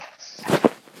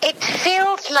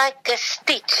feels like a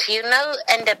stitch,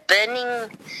 and a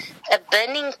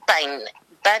burning pain.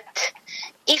 But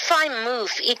if I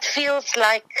move, it feels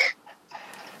like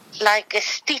a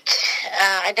stitch.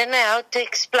 I don't know how to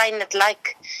explain it.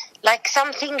 Like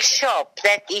something sharp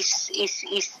that is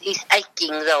aching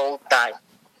the whole time.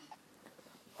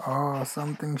 Oh,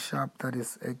 something sharp that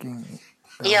is aching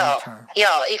the whole time.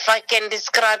 Yeah, if I can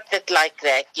describe it like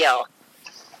that, yeah.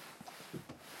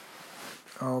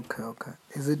 Okay.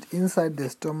 Is it inside the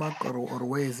stomach or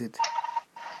where is it?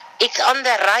 It's on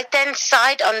the right-hand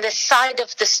side, on the side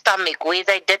of the stomach where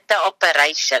they did the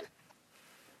operation.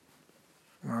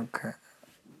 Okay.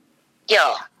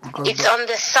 Yeah, it's on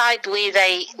the side where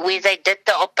they did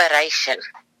the operation.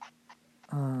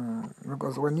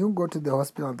 Because when you go to the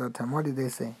hospital that time, what did they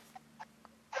say?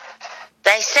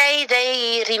 They say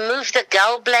they remove the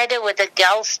gallbladder with the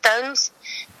gallstones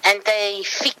and they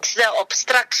fix the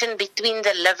obstruction between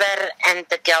the liver and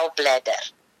the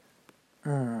gallbladder.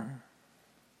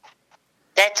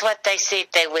 That's what they said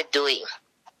they were doing.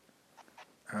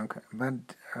 Okay, but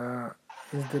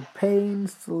is the pain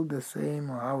still the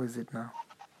same or how is it now?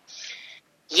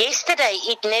 Yesterday,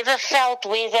 it never felt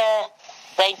whether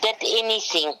they did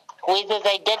anything, whether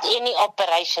they did any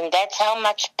operation. That's how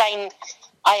much pain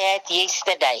I had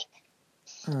yesterday.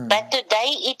 But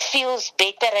today, it feels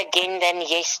better again than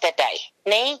yesterday.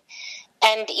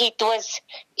 And it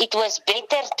was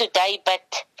better today,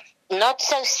 but not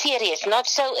so serious, not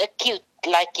so acute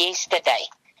like yesterday.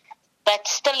 But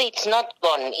still, it's not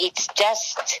gone. It's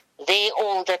just there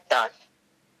all the time.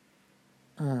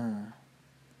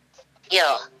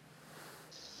 Yeah.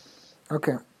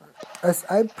 Okay. As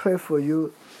I pray for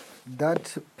you,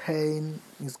 that pain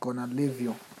is going to leave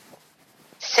you.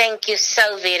 Thank you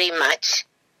so very much.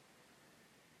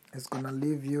 It's going to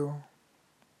leave you.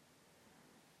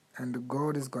 And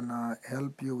God is going to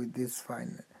help you with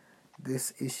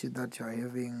this issue that you're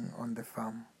having on the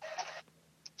farm.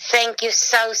 Thank you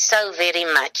so very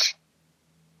much.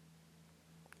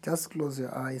 Just close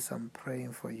your eyes. I'm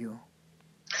praying for you.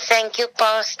 Thank you,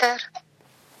 Pastor.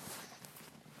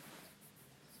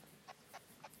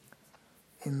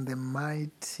 In the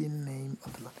mighty name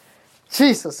of the Lord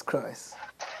Jesus Christ,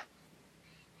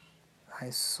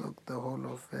 I soak the whole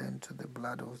of her into the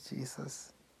blood of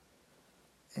Jesus,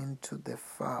 into the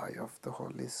fire of the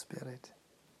Holy Spirit.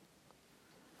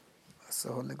 As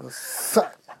the Holy Ghost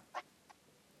fire,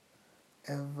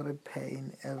 every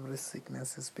pain, every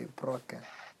sickness is be broken.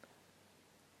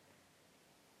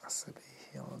 As I be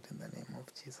healed in the name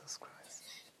of Jesus Christ.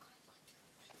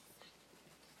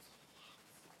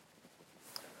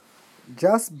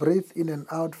 Just breathe in and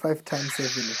out 5 times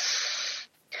heavily.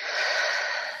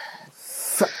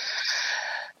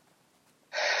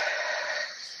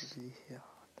 Be healed.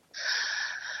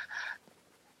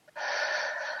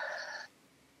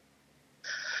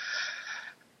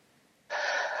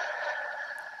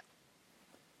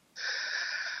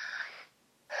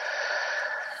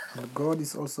 And God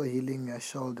is also healing your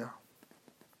shoulder.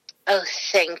 Oh,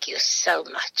 thank you so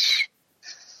much.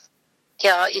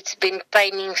 Yeah, it's been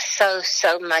paining so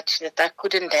much that I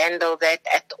couldn't handle that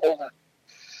at all.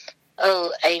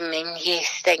 Oh, amen.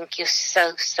 Yes, thank you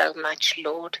so much,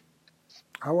 Lord.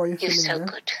 How are you feeling? You're so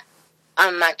good.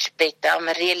 I'm much better. I'm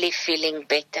really feeling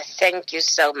better. Thank you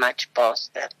so much,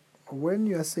 Pastor. When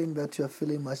you are saying that you are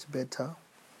feeling much better,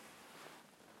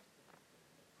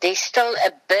 there's still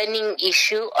a burning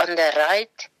issue on the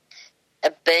right.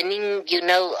 A burning,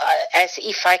 as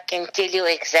if I can tell you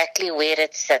exactly where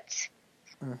it sits.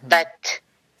 Mm-hmm. But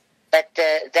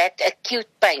that acute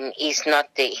pain is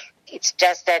not there. It's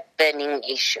just that burning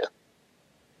issue.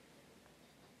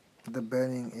 The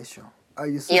burning issue. Are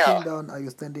you sitting down? Are you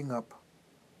standing up?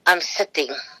 I'm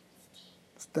sitting.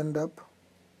 Stand up.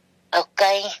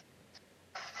 Okay.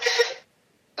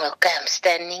 Okay, I'm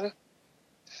standing.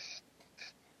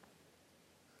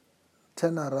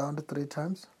 Turn around 3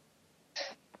 times.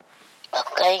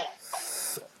 Okay.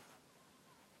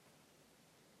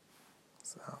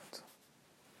 Out.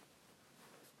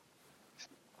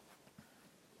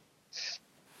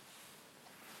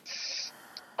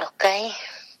 Okay.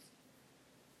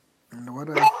 And what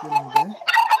are you feeling there?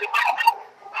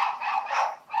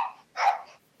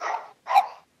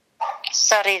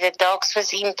 Sorry, the dogs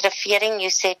was interfering. You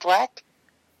said what?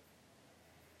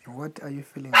 What are you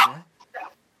feeling there?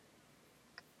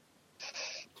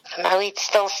 No, it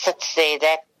still sits there,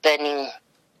 that burning.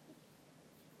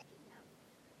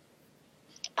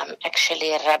 I'm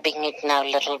actually rubbing it now a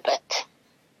little bit.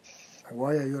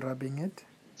 Why are you rubbing it?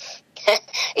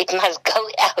 It must go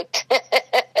out.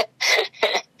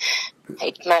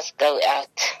 It must go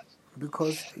out.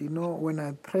 Because, when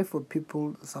I pray for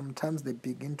people, sometimes they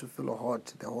begin to feel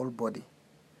hot, the whole body.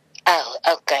 Oh,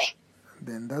 okay.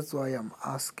 Then that's why I'm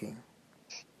asking.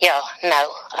 Yeah,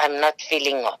 no, I'm not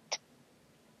feeling hot.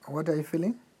 What are you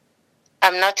feeling?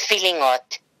 I'm not feeling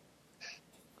hot.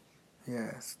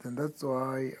 Yes, then that's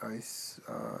why I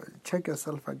check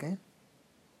yourself again.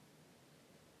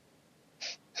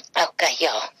 Okay,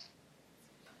 yeah.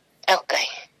 Okay.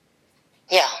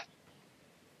 Yeah.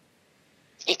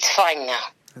 It's fine now.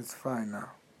 It's fine now.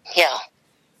 Yeah.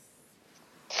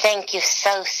 Thank you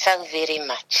so very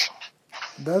much.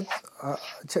 That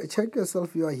check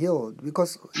yourself, you are healed,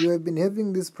 because you have been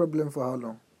having this problem for how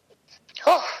long?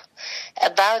 Oh,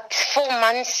 about 4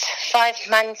 months, 5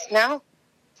 months now.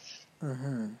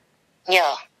 Mm-hmm.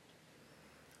 Yeah.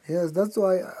 Yes, that's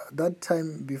why that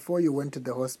time before you went to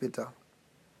the hospital,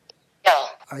 Yeah.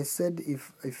 I said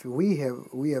if we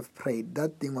have prayed,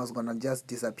 that thing was gonna just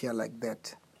disappear like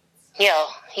that. Yeah,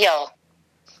 yeah.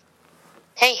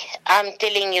 Hey, I'm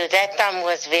telling you, that time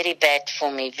was very bad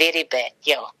for me, very bad,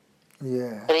 yeah.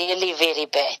 Yeah. Really very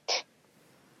bad.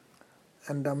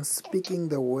 And I'm speaking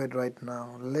the word right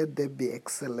now. Let there be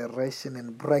acceleration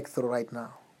and breakthrough right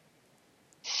now.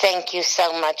 Thank you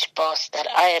so much, Pastor.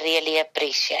 I really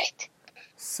appreciate.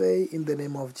 Say in the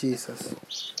name of Jesus.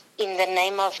 In the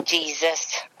name of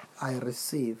Jesus, I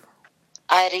receive.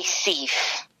 I receive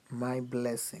My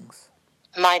blessings.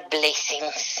 my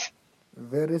blessings.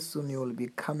 Very soon you will be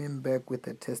coming back with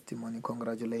a testimony.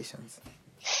 Congratulations.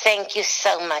 Thank you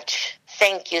so much.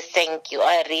 Thank you.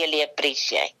 I really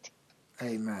appreciate.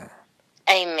 Amen.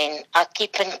 Amen. I'll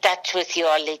keep in touch with you.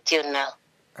 I'll let you know.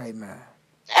 Amen.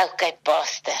 Okay,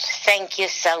 Pastor. Thank you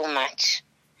so much.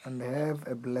 And have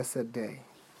a blessed day.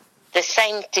 The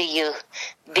same to you.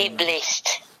 Be Amen.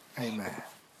 blessed. Amen.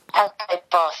 Okay,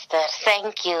 Pastor.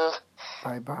 Thank you.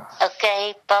 Bye-bye.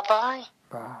 Okay, bye-bye.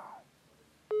 Bye.